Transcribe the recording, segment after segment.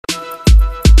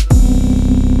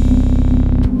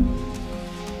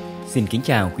Xin kính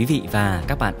chào quý vị và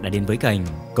các bạn đã đến với kênh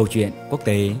Câu chuyện quốc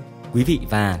tế. Quý vị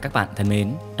và các bạn thân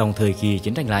mến, trong thời kỳ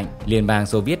chiến tranh lạnh, Liên bang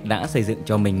Xô Viết đã xây dựng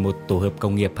cho mình một tổ hợp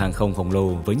công nghiệp hàng không khổng lồ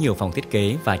với nhiều phòng thiết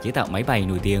kế và chế tạo máy bay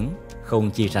nổi tiếng.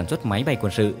 Không chỉ sản xuất máy bay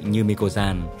quân sự như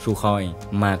Mikoyan, Sukhoi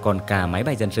mà còn cả máy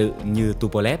bay dân sự như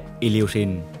Tupolev,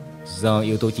 Ilyushin. Do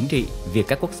yếu tố chính trị, việc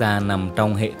các quốc gia nằm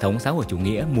trong hệ thống xã hội chủ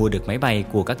nghĩa mua được máy bay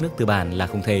của các nước tư bản là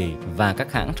không thể, và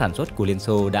các hãng sản xuất của Liên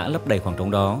Xô đã lấp đầy khoảng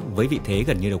trống đó với vị thế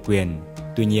gần như độc quyền.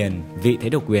 Tuy nhiên, vị thế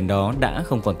độc quyền đó đã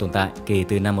không còn tồn tại kể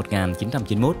từ năm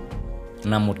 1991.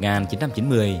 Năm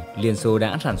 1990, Liên Xô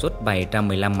đã sản xuất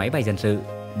 715 máy bay dân sự.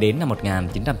 Đến năm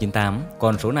 1998,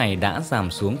 con số này đã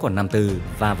giảm xuống còn 54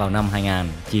 và vào năm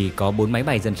 2000 chỉ có 4 máy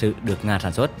bay dân sự được Nga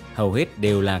sản xuất. Hầu hết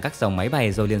đều là các dòng máy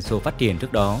bay do Liên Xô phát triển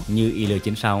trước đó như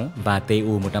Il-96 và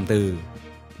Tu-154.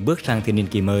 Bước sang thiên niên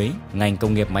kỷ mới, ngành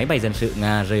công nghiệp máy bay dân sự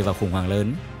Nga rơi vào khủng hoảng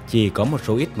lớn. Chỉ có một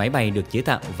số ít máy bay được chế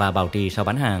tạo và bảo trì sau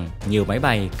bán hàng. Nhiều máy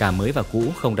bay cả mới và cũ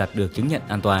không đạt được chứng nhận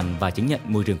an toàn và chứng nhận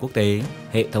môi trường quốc tế.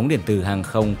 Hệ thống điện tử hàng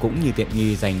không cũng như tiện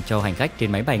nghi dành cho hành khách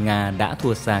trên máy bay Nga đã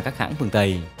thua xa các hãng phương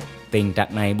Tây. Tình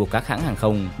trạng này buộc các hãng hàng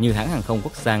không như hãng hàng không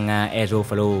quốc gia Nga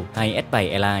Aeroflot hay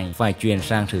S7 Airlines phải chuyển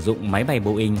sang sử dụng máy bay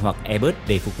Boeing hoặc Airbus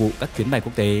để phục vụ các chuyến bay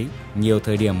quốc tế. Nhiều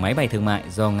thời điểm máy bay thương mại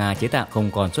do Nga chế tạo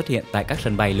không còn xuất hiện tại các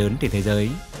sân bay lớn trên thế giới.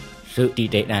 Sự trì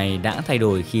trệ này đã thay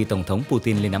đổi khi Tổng thống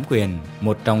Putin lên nắm quyền.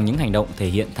 Một trong những hành động thể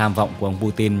hiện tham vọng của ông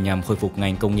Putin nhằm khôi phục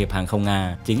ngành công nghiệp hàng không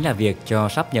Nga chính là việc cho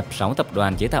sáp nhập 6 tập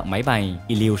đoàn chế tạo máy bay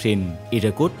Ilyushin,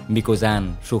 Irkut,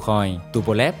 Mikoyan, Sukhoi,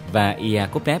 Tupolev và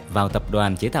Yakovlev vào tập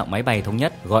đoàn chế tạo máy bay thống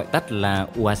nhất, gọi tắt là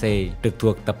UAC, trực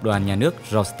thuộc tập đoàn nhà nước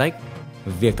Rostec.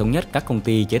 Việc thống nhất các công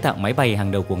ty chế tạo máy bay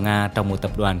hàng đầu của Nga trong một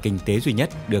tập đoàn kinh tế duy nhất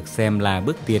được xem là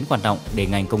bước tiến quan trọng để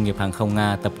ngành công nghiệp hàng không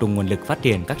Nga tập trung nguồn lực phát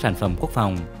triển các sản phẩm quốc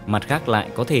phòng, mặt khác lại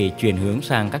có thể chuyển hướng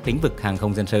sang các lĩnh vực hàng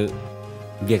không dân sự.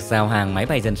 Việc giao hàng máy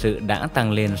bay dân sự đã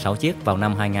tăng lên 6 chiếc vào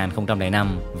năm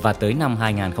 2005 và tới năm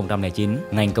 2009,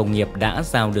 ngành công nghiệp đã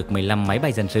giao được 15 máy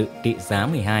bay dân sự trị giá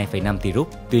 12,5 tỷ rúp,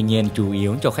 tuy nhiên chủ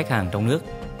yếu cho khách hàng trong nước.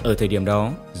 Ở thời điểm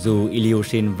đó, dù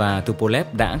Ilyushin và Tupolev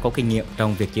đã có kinh nghiệm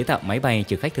trong việc chế tạo máy bay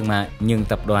chở khách thương mại, nhưng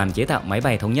tập đoàn chế tạo máy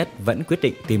bay thống nhất vẫn quyết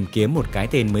định tìm kiếm một cái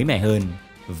tên mới mẻ hơn,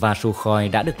 và Sukhoi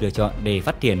đã được lựa chọn để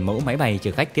phát triển mẫu máy bay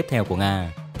chở khách tiếp theo của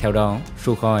Nga. Theo đó,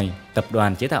 Sukhoi, tập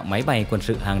đoàn chế tạo máy bay quân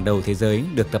sự hàng đầu thế giới,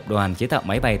 được tập đoàn chế tạo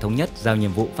máy bay thống nhất giao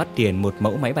nhiệm vụ phát triển một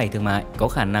mẫu máy bay thương mại có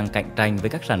khả năng cạnh tranh với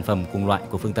các sản phẩm cùng loại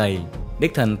của phương Tây.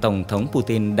 Đích thân Tổng thống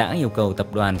Putin đã yêu cầu tập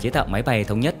đoàn chế tạo máy bay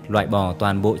thống nhất loại bỏ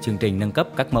toàn bộ chương trình nâng cấp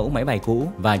các mẫu máy bay cũ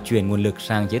và chuyển nguồn lực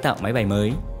sang chế tạo máy bay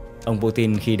mới. Ông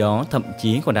Putin khi đó thậm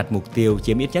chí còn đặt mục tiêu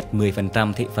chiếm ít nhất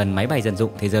 10% thị phần máy bay dân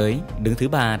dụng thế giới, đứng thứ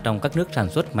 3 trong các nước sản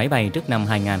xuất máy bay trước năm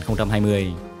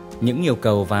 2020. Những yêu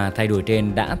cầu và thay đổi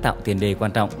trên đã tạo tiền đề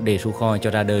quan trọng để Sukhoi cho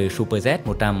ra đời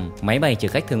Superz-100, máy bay chở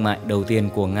khách thương mại đầu tiên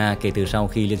của Nga kể từ sau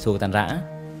khi Liên Xô tan rã.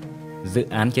 Dự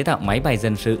án chế tạo máy bay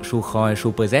dân sự Sukhoi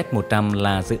Superz-100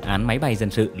 là dự án máy bay dân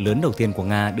sự lớn đầu tiên của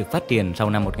Nga được phát triển sau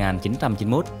năm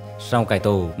 1991. Sau cải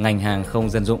tổ, ngành hàng không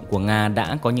dân dụng của Nga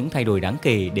đã có những thay đổi đáng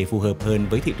kể để phù hợp hơn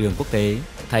với thị trường quốc tế.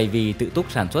 Thay vì tự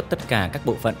túc sản xuất tất cả các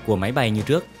bộ phận của máy bay như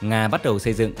trước, Nga bắt đầu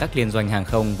xây dựng các liên doanh hàng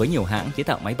không với nhiều hãng chế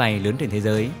tạo máy bay lớn trên thế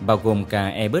giới, bao gồm cả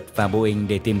Airbus và Boeing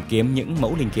để tìm kiếm những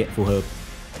mẫu linh kiện phù hợp.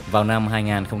 Vào năm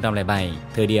 2007,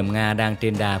 thời điểm Nga đang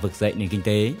trên đà vực dậy nền kinh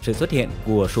tế, sự xuất hiện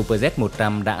của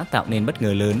Superz-100 đã tạo nên bất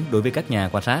ngờ lớn đối với các nhà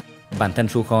quan sát. Bản thân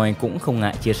Sukhoi cũng không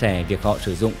ngại chia sẻ việc họ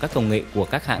sử dụng các công nghệ của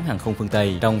các hãng hàng không phương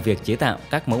Tây trong việc chế tạo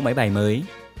các mẫu máy bay mới.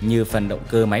 Như phần động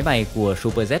cơ máy bay của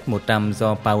Superz-100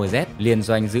 do PowerJet, liên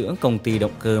doanh giữa công ty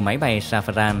động cơ máy bay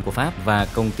Safran của Pháp và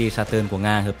công ty Saturn của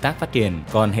Nga hợp tác phát triển,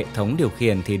 còn hệ thống điều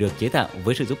khiển thì được chế tạo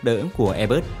với sự giúp đỡ của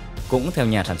Airbus. Cũng theo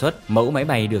nhà sản xuất, mẫu máy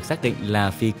bay được xác định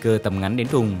là phi cơ tầm ngắn đến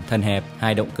trùng, thân hẹp,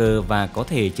 2 động cơ và có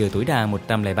thể chở tối đa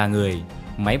 103 người.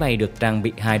 Máy bay được trang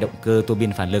bị 2 động cơ tua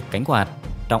bin phản lực cánh quạt,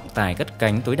 trọng tải cất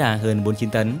cánh tối đa hơn 49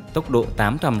 tấn, tốc độ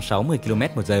 860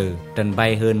 km/h, trần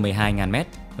bay hơn 12.000 m.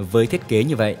 Với thiết kế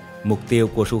như vậy, mục tiêu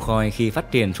của Sukhoi khi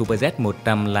phát triển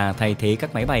Superz-100 là thay thế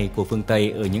các máy bay của phương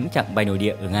Tây ở những chặng bay nội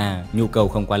địa ở Nga. Nhu cầu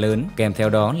không quá lớn, kèm theo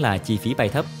đó là chi phí bay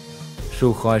thấp.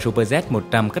 Sukhoi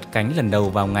Superz-100 cất cánh lần đầu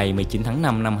vào ngày 19 tháng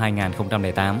 5 năm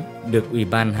 2008, được Ủy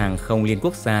ban Hàng không Liên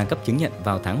Quốc gia cấp chứng nhận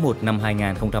vào tháng 1 năm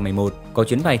 2011. Có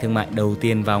chuyến bay thương mại đầu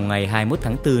tiên vào ngày 21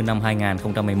 tháng 4 năm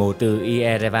 2011 từ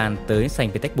Yerevan tới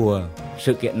Saint Petersburg.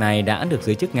 Sự kiện này đã được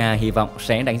giới chức Nga hy vọng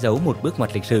sẽ đánh dấu một bước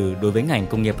ngoặt lịch sử đối với ngành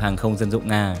công nghiệp hàng không dân dụng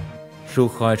Nga.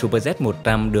 Sukhoi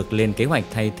Superz-100 được lên kế hoạch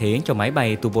thay thế cho máy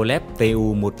bay Tupolev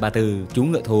Tu-134, chú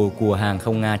ngựa thồ của hàng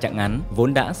không Nga chặng ngắn,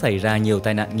 vốn đã xảy ra nhiều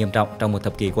tai nạn nghiêm trọng trong một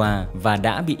thập kỷ qua và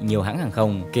đã bị nhiều hãng hàng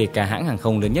không, kể cả hãng hàng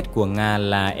không lớn nhất của Nga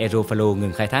là Aeroflot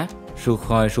ngừng khai thác.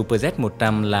 Sukhoi Super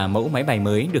Z-100 là mẫu máy bay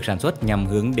mới được sản xuất nhằm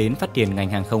hướng đến phát triển ngành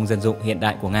hàng không dân dụng hiện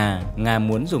đại của Nga. Nga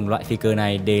muốn dùng loại phi cơ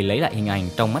này để lấy lại hình ảnh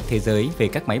trong mắt thế giới về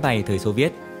các máy bay thời Xô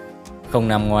Viết. Không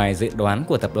nằm ngoài dự đoán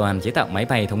của tập đoàn chế tạo máy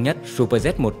bay thống nhất, Super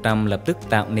Z-100 lập tức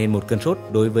tạo nên một cơn sốt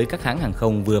đối với các hãng hàng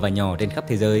không vừa và nhỏ trên khắp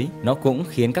thế giới. Nó cũng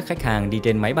khiến các khách hàng đi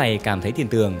trên máy bay cảm thấy tin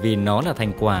tưởng vì nó là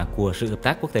thành quả của sự hợp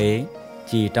tác quốc tế.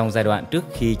 Chỉ trong giai đoạn trước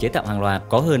khi chế tạo hàng loạt,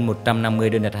 có hơn 150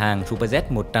 đơn đặt hàng Super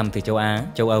Z-100 từ châu Á,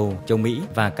 châu Âu, châu Mỹ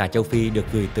và cả châu Phi được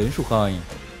gửi tới Sukhoi.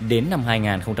 Đến năm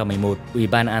 2011, Ủy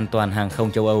ban An toàn Hàng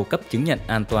không châu Âu cấp chứng nhận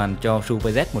an toàn cho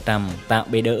Super Z-100, tạo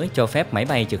bệ đỡ cho phép máy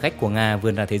bay chở khách của Nga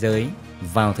vươn ra thế giới.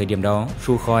 Vào thời điểm đó,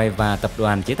 Sukhoi và tập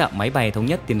đoàn chế tạo máy bay thống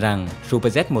nhất tin rằng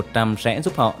Super Z-100 sẽ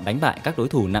giúp họ đánh bại các đối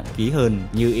thủ nặng ký hơn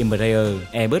như Embraer,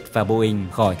 Airbus và Boeing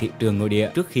khỏi thị trường nội địa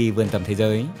trước khi vươn tầm thế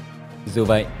giới. Dù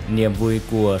vậy, niềm vui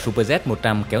của Super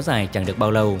Z-100 kéo dài chẳng được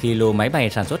bao lâu khi lô máy bay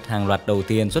sản xuất hàng loạt đầu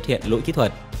tiên xuất hiện lỗi kỹ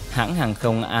thuật. Hãng hàng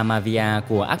không Amavia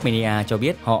của Armenia cho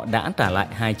biết họ đã trả lại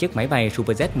 2 chiếc máy bay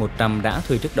Super Z-100 đã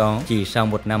thuê trước đó chỉ sau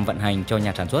 1 năm vận hành cho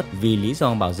nhà sản xuất vì lý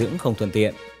do bảo dưỡng không thuận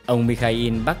tiện. Ông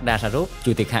Mikhail Bagdasarov,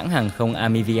 chủ tịch hãng hàng không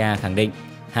Amavia khẳng định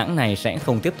hãng này sẽ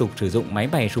không tiếp tục sử dụng máy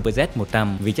bay Super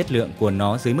Z-100 vì chất lượng của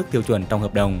nó dưới mức tiêu chuẩn trong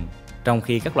hợp đồng. Trong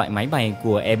khi các loại máy bay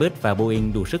của Airbus và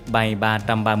Boeing đủ sức bay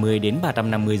 330 đến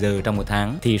 350 giờ trong một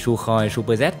tháng, thì Sukhoi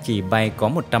Super Z chỉ bay có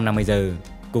 150 giờ.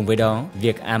 Cùng với đó,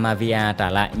 việc Amavia trả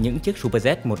lại những chiếc Super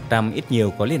Z-100 ít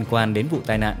nhiều có liên quan đến vụ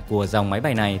tai nạn của dòng máy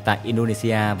bay này tại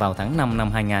Indonesia vào tháng 5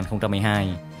 năm 2012.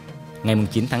 Ngày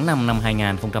 9 tháng 5 năm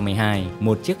 2012,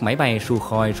 một chiếc máy bay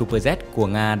Sukhoi Super Z của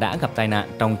Nga đã gặp tai nạn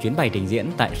trong chuyến bay trình diễn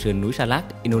tại sườn núi Salak,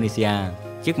 Indonesia.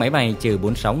 Chiếc máy bay chở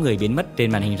 46 người biến mất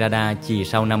trên màn hình radar chỉ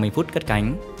sau 50 phút cất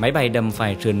cánh. Máy bay đâm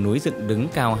phải sườn núi dựng đứng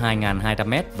cao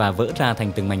 2.200m và vỡ ra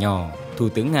thành từng mảnh nhỏ. Thủ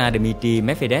tướng Nga Dmitry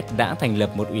Medvedev đã thành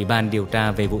lập một ủy ban điều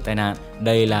tra về vụ tai nạn.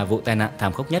 Đây là vụ tai nạn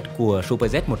thảm khốc nhất của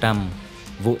Super Z-100.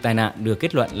 Vụ tai nạn được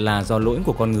kết luận là do lỗi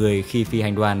của con người khi phi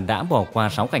hành đoàn đã bỏ qua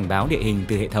 6 cảnh báo địa hình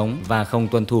từ hệ thống và không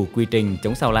tuân thủ quy trình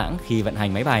chống sao lãng khi vận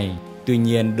hành máy bay. Tuy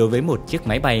nhiên, đối với một chiếc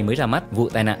máy bay mới ra mắt, vụ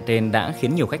tai nạn trên đã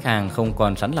khiến nhiều khách hàng không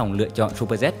còn sẵn lòng lựa chọn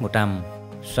Super Z-100.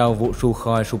 Sau vụ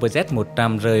Sukhoi Super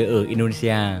Z-100 rơi ở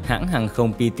Indonesia, hãng hàng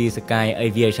không PT Sky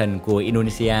Aviation của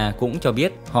Indonesia cũng cho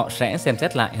biết họ sẽ xem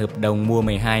xét lại hợp đồng mua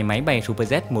 12 máy bay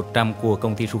Super Z-100 của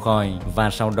công ty Sukhoi và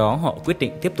sau đó họ quyết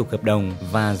định tiếp tục hợp đồng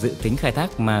và dự tính khai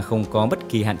thác mà không có bất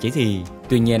kỳ hạn chế gì.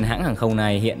 Tuy nhiên, hãng hàng không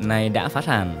này hiện nay đã phá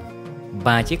sản.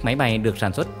 3 chiếc máy bay được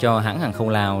sản xuất cho hãng hàng không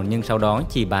Lào nhưng sau đó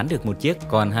chỉ bán được 1 chiếc,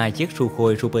 còn 2 chiếc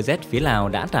Sukhoi Super Z phía Lào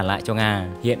đã trả lại cho Nga.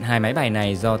 Hiện 2 máy bay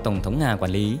này do Tổng thống Nga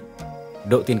quản lý.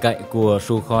 Độ tin cậy của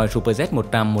Sukhoi Super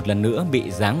Z-100 một lần nữa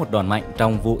bị giáng một đòn mạnh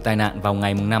trong vụ tai nạn vào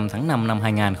ngày 5 tháng 5 năm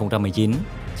 2019.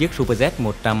 Chiếc Super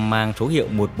Z-100 mang số hiệu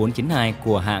 1492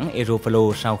 của hãng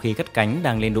Aeroflot sau khi cất cánh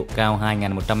đang lên độ cao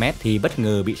 2.100m thì bất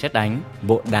ngờ bị sét đánh.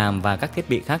 Bộ đàm và các thiết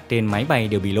bị khác trên máy bay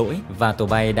đều bị lỗi và tổ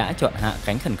bay đã chọn hạ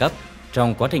cánh khẩn cấp.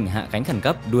 Trong quá trình hạ cánh khẩn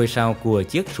cấp, đuôi sau của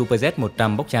chiếc Super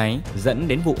Z-100 bốc cháy, dẫn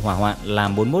đến vụ hỏa hoạn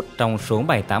làm 41 trong số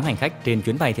 78 hành khách trên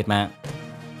chuyến bay thiệt mạng.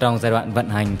 Trong giai đoạn vận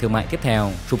hành thương mại tiếp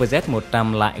theo, Super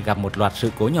Z-100 lại gặp một loạt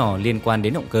sự cố nhỏ liên quan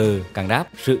đến động cơ, càng đáp,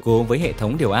 sự cố với hệ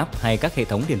thống điều áp hay các hệ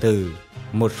thống điện tử.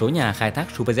 Một số nhà khai thác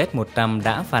Super Z-100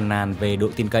 đã phàn nàn về độ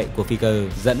tin cậy của phi cơ,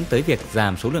 dẫn tới việc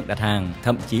giảm số lượng đặt hàng,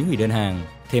 thậm chí hủy đơn hàng.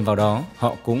 Thêm vào đó,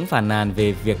 họ cũng phàn nàn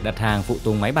về việc đặt hàng phụ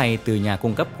tùng máy bay từ nhà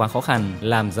cung cấp quá khó khăn,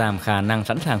 làm giảm khả năng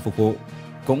sẵn sàng phục vụ.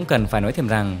 Cũng cần phải nói thêm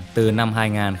rằng, từ năm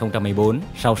 2014,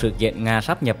 sau sự kiện Nga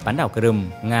sáp nhập bán đảo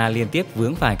Crimea, Nga liên tiếp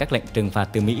vướng phải các lệnh trừng phạt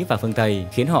từ Mỹ và phương Tây,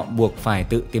 khiến họ buộc phải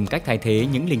tự tìm cách thay thế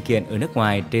những linh kiện ở nước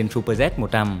ngoài trên Super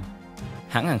Z-100.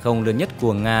 Hãng hàng không lớn nhất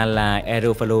của Nga là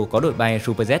Aeroflot có đội bay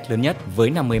Super Z lớn nhất với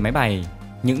 50 máy bay.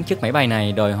 Những chiếc máy bay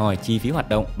này đòi hỏi chi phí hoạt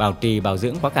động, bảo trì, bảo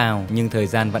dưỡng quá cao, nhưng thời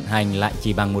gian vận hành lại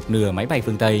chỉ bằng một nửa máy bay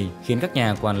phương Tây, khiến các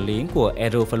nhà quản lý của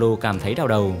Aeroflot cảm thấy đau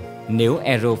đầu. Nếu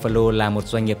Aeroflot là một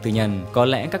doanh nghiệp tư nhân, có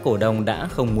lẽ các cổ đông đã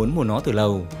không muốn mua nó từ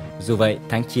lâu. Dù vậy,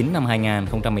 tháng 9 năm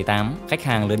 2018, khách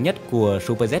hàng lớn nhất của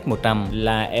Super Z-100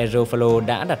 là Aeroflot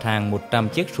đã đặt hàng 100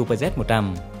 chiếc Super Z-100.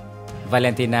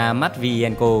 Valentina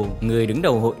Matvienko, người đứng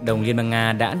đầu Hội đồng Liên bang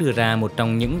Nga đã đưa ra một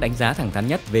trong những đánh giá thẳng thắn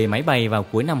nhất về máy bay vào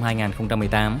cuối năm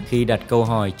 2018 khi đặt câu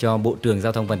hỏi cho Bộ trưởng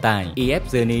Giao thông Vận tải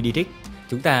Evgeny Didrik.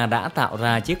 Chúng ta đã tạo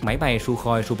ra chiếc máy bay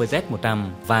Sukhoi Super Z-100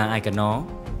 và ai cần nó?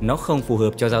 Nó không phù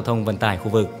hợp cho giao thông vận tải khu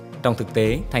vực. Trong thực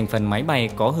tế, thành phần máy bay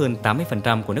có hơn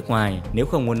 80% của nước ngoài, nếu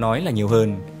không muốn nói là nhiều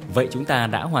hơn. Vậy chúng ta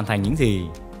đã hoàn thành những gì?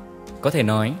 Có thể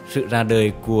nói, sự ra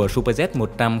đời của Super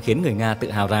Z-100 khiến người Nga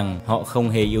tự hào rằng họ không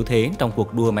hề yếu thế trong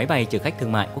cuộc đua máy bay chở khách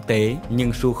thương mại quốc tế.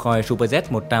 Nhưng Sukhoi Super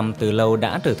Z-100 từ lâu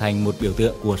đã trở thành một biểu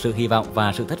tượng của sự hy vọng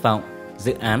và sự thất vọng.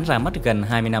 Dự án ra mắt gần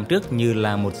 20 năm trước như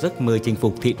là một giấc mơ chinh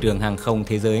phục thị trường hàng không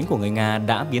thế giới của người Nga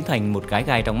đã biến thành một cái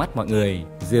gai trong mắt mọi người.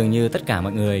 Dường như tất cả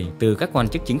mọi người, từ các quan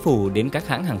chức chính phủ đến các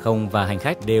hãng hàng không và hành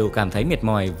khách đều cảm thấy mệt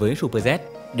mỏi với Superjet.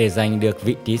 Để giành được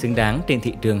vị trí xứng đáng trên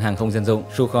thị trường hàng không dân dụng,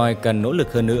 Sukhoi cần nỗ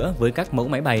lực hơn nữa với các mẫu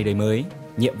máy bay đời mới.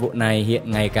 Nhiệm vụ này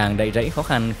hiện ngày càng đầy rẫy khó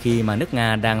khăn khi mà nước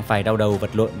Nga đang phải đau đầu vật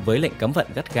lộn với lệnh cấm vận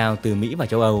gắt gao từ Mỹ và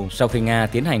châu Âu sau khi Nga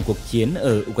tiến hành cuộc chiến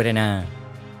ở Ukraine.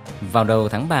 Vào đầu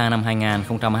tháng 3 năm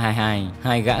 2022,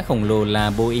 hai gã khổng lồ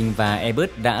là Boeing và Airbus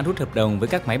đã rút hợp đồng với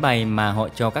các máy bay mà họ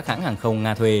cho các hãng hàng không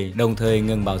Nga thuê, đồng thời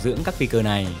ngừng bảo dưỡng các phi cơ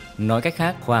này. Nói cách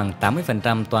khác, khoảng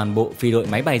 80% toàn bộ phi đội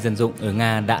máy bay dân dụng ở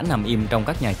Nga đã nằm im trong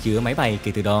các nhà chứa máy bay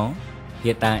kể từ đó.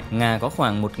 Hiện tại, Nga có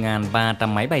khoảng 1.300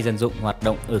 máy bay dân dụng hoạt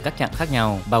động ở các trạng khác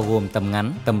nhau, bao gồm tầm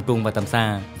ngắn, tầm trung và tầm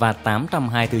xa, và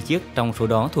 824 chiếc trong số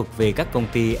đó thuộc về các công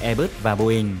ty Airbus và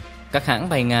Boeing. Các hãng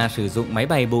bay Nga sử dụng máy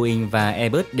bay Boeing và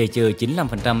Airbus để chở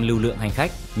 95% lưu lượng hành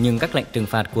khách, nhưng các lệnh trừng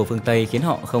phạt của phương Tây khiến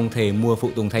họ không thể mua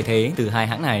phụ tùng thay thế từ hai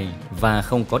hãng này và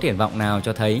không có triển vọng nào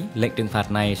cho thấy lệnh trừng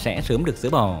phạt này sẽ sớm được dỡ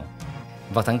bỏ.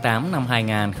 Vào tháng 8 năm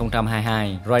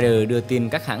 2022, Reuters đưa tin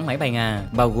các hãng máy bay Nga,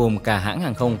 bao gồm cả hãng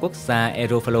hàng không quốc gia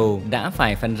Aeroflot, đã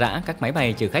phải phân rã các máy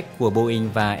bay chở khách của Boeing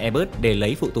và Airbus để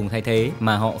lấy phụ tùng thay thế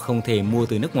mà họ không thể mua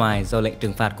từ nước ngoài do lệnh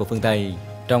trừng phạt của phương Tây.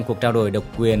 Trong cuộc trao đổi độc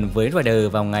quyền với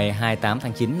Reuters vào ngày 28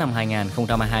 tháng 9 năm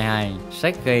 2022,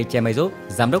 Sergei Chemezov,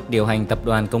 giám đốc điều hành tập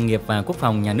đoàn công nghiệp và quốc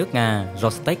phòng nhà nước Nga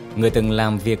Rostec, người từng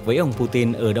làm việc với ông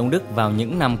Putin ở Đông Đức vào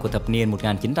những năm của thập niên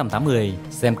 1980,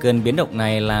 xem cơn biến động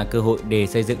này là cơ hội để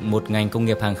xây dựng một ngành công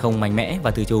nghiệp hàng không mạnh mẽ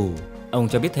và tự chủ. Ông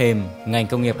cho biết thêm, ngành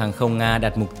công nghiệp hàng không Nga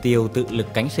đặt mục tiêu tự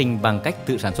lực cánh sinh bằng cách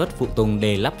tự sản xuất phụ tùng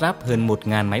để lắp ráp hơn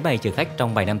 1.000 máy bay chở khách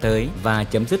trong 7 năm tới và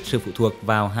chấm dứt sự phụ thuộc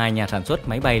vào hai nhà sản xuất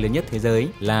máy bay lớn nhất thế giới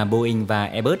là Boeing và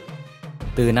Airbus.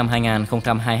 Từ năm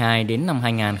 2022 đến năm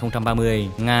 2030,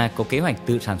 Nga có kế hoạch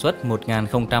tự sản xuất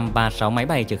 1.036 máy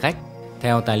bay chở khách.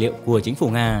 Theo tài liệu của chính phủ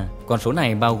Nga, con số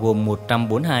này bao gồm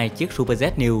 142 chiếc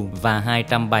Superjet New và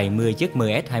 270 chiếc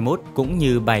MS-21, cũng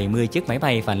như 70 chiếc máy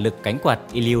bay phản lực cánh quạt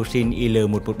Ilyushin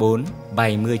Il-114,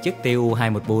 70 chiếc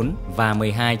Tu-214 và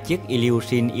 12 chiếc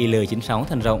Ilyushin Il-96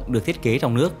 thân rộng được thiết kế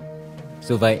trong nước.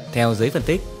 Dù vậy, theo giới phân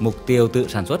tích, mục tiêu tự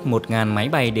sản xuất 1.000 máy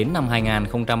bay đến năm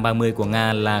 2030 của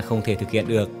Nga là không thể thực hiện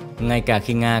được. Ngay cả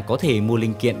khi Nga có thể mua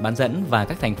linh kiện bán dẫn và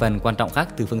các thành phần quan trọng khác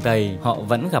từ phương Tây, họ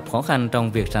vẫn gặp khó khăn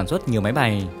trong việc sản xuất nhiều máy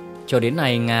bay. Cho đến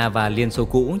nay, Nga và Liên Xô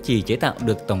cũ chỉ chế tạo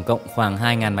được tổng cộng khoảng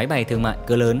 2.000 máy bay thương mại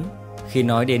cỡ lớn. Khi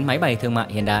nói đến máy bay thương mại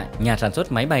hiện đại, nhà sản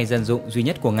xuất máy bay dân dụng duy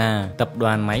nhất của Nga, tập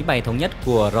đoàn máy bay thống nhất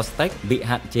của Rostec, bị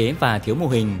hạn chế và thiếu mô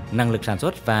hình, năng lực sản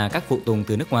xuất và các phụ tùng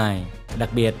từ nước ngoài. Đặc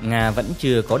biệt, Nga vẫn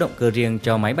chưa có động cơ riêng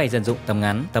cho máy bay dân dụng tầm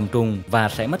ngắn, tầm trung và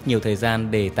sẽ mất nhiều thời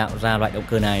gian để tạo ra loại động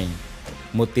cơ này.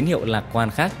 Một tín hiệu lạc quan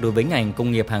khác đối với ngành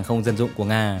công nghiệp hàng không dân dụng của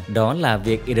Nga, đó là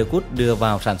việc Irkut đưa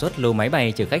vào sản xuất lô máy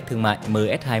bay chở khách thương mại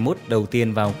MS-21 đầu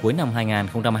tiên vào cuối năm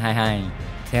 2022.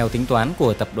 Theo tính toán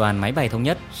của tập đoàn máy bay thống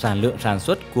nhất, sản lượng sản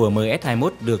xuất của MS-21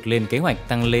 được lên kế hoạch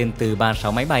tăng lên từ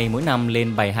 36 máy bay mỗi năm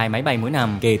lên 72 máy bay mỗi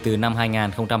năm kể từ năm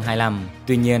 2025.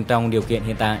 Tuy nhiên, trong điều kiện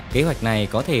hiện tại, kế hoạch này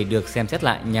có thể được xem xét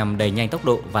lại nhằm đẩy nhanh tốc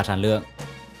độ và sản lượng.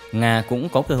 Nga cũng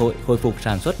có cơ hội khôi phục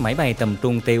sản xuất máy bay tầm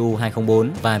trung Tu-204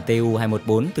 và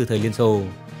Tu-214 từ thời Liên Xô.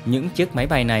 Những chiếc máy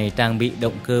bay này trang bị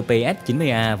động cơ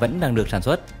PS-90A vẫn đang được sản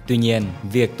xuất. Tuy nhiên,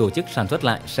 việc tổ chức sản xuất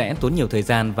lại sẽ tốn nhiều thời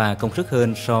gian và công sức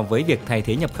hơn so với việc thay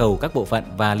thế nhập khẩu các bộ phận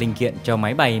và linh kiện cho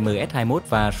máy bay MS-21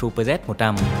 và Superjet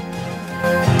 100.